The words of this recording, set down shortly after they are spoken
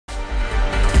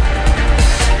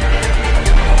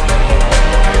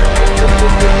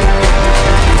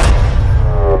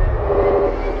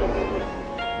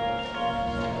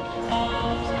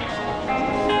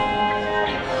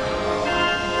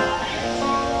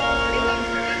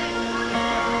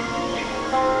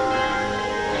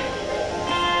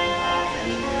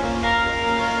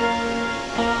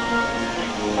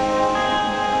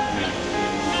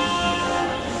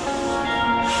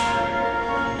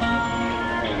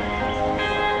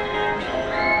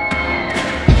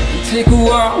take a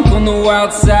walk on the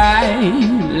wild side.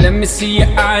 Let me see your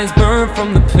eyes burn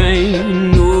from the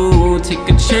pain. Oh, take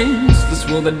a chance, let's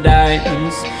roll the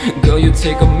dice. Girl, you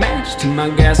take a match to my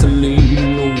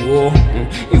gasoline. Oh,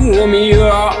 you warm me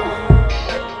up.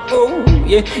 Oh,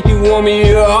 yeah, you warm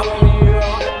me up.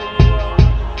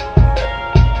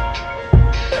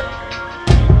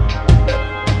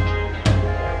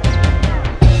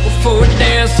 For a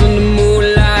dance in the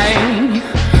moonlight,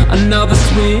 another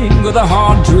swing with a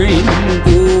hard drink.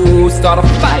 Oh, start a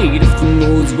fight if the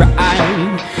mood's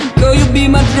right. Girl, you be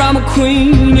my drama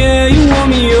queen. Yeah, you warm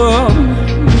me up.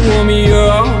 You warm me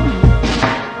up.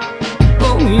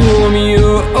 Oh, you warm me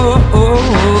up. Oh, oh,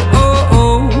 oh, oh,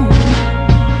 oh.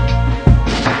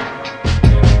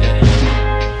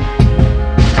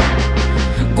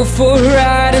 Go for a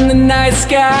ride in the night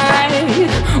sky,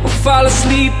 or fall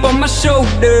asleep on my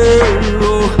shoulder.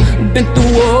 Oh, been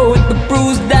through war with the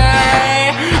bruised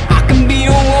eye. I can be a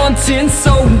wanted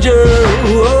soldier.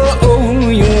 Oh, oh,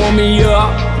 you warm me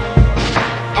up.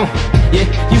 Oh, yeah,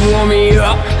 you warm me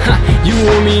up. Ha, you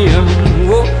warm me up.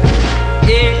 Oh,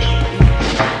 yeah.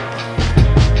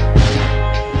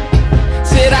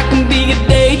 Said I can be a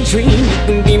daydream, you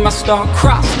can be my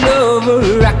star-crossed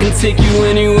lover. I can take you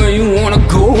anywhere you wanna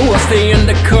go, I'll stay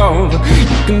undercover.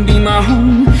 You can be my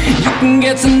home, you can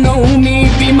get to know me,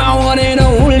 be my one and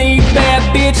only bad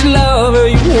bitch lover.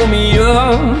 You warm me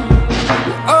up.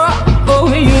 Oh,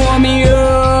 oh, you warm me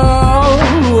up.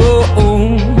 Oh,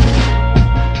 oh.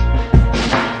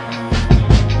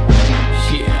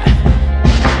 Yeah.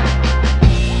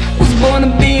 Was born to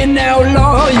be an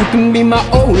outlaw. You can be my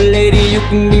old lady, you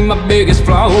can be my biggest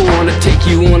flaw. Wanna take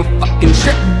you on a fucking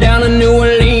trip down to New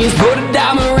Orleans, put a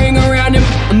diamond ring around your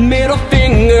middle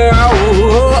finger.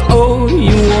 Oh, oh, oh,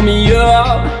 you warm me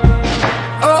up.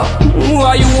 Oh,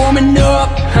 are you warming up?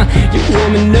 You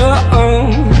warming up.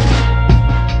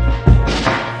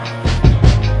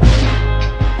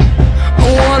 I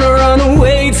wanna run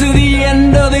away to the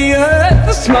end of the earth.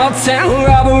 The small town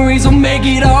robberies will make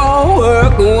it all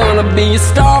work. I wanna be a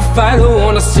starfighter,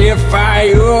 wanna set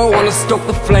fire, I wanna stoke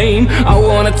the flame, I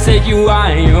wanna take you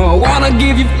higher. I wanna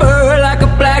give you fur like a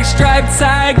black striped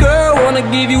tiger, I wanna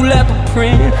give you leopard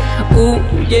print. Ooh,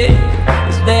 yeah,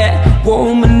 is that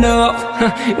warm enough?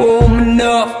 Warm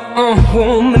enough,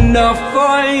 warm enough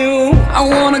for you. I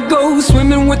wanna go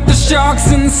swimming with the sharks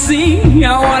in the sea.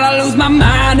 I wanna lose my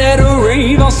mind at a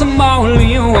rave on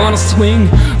Somali. I wanna swing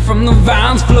from the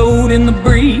vines, float in the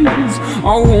breeze.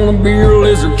 I wanna be a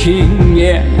lizard king,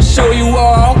 yeah. Show you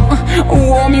all,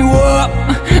 warm you up,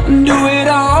 do it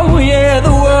all, yeah.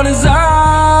 The world is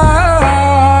ours.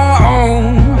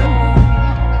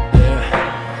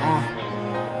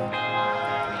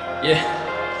 Yeah.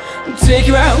 Take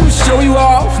you out, show you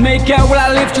off, make out while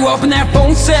I lift you up, and that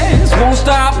phone says won't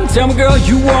stop. Tell me, girl,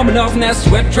 you warm enough, and that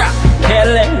sweat drop.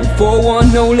 Cadillac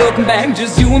 4-1, no looking back,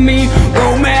 just you and me.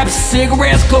 Road maps,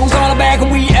 cigarettes, clothes on the back,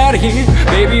 and we out of here.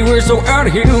 Baby, we're so out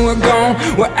of here, we're gone,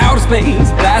 we're out of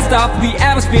space. Blast off the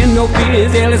atmosphere, no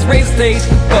fears. Yeah, let's race stage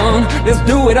for fun, let's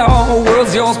do it all.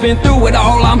 World's yours, been through it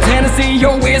all. I'm Tennessee,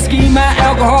 your whiskey, my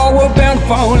alcohol. We're bound to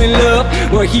fall in love,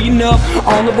 we're heating up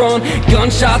on the run.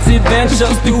 Gunshots,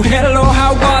 adventures through hell or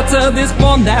high water. This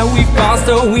fun that we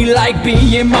foster, we like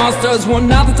being monsters. We're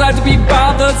not the type to be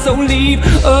bothered, so leave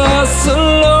us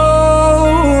alone.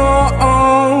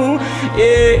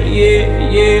 Yeah, yeah,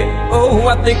 yeah. Oh,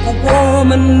 I think we're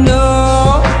warm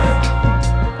enough.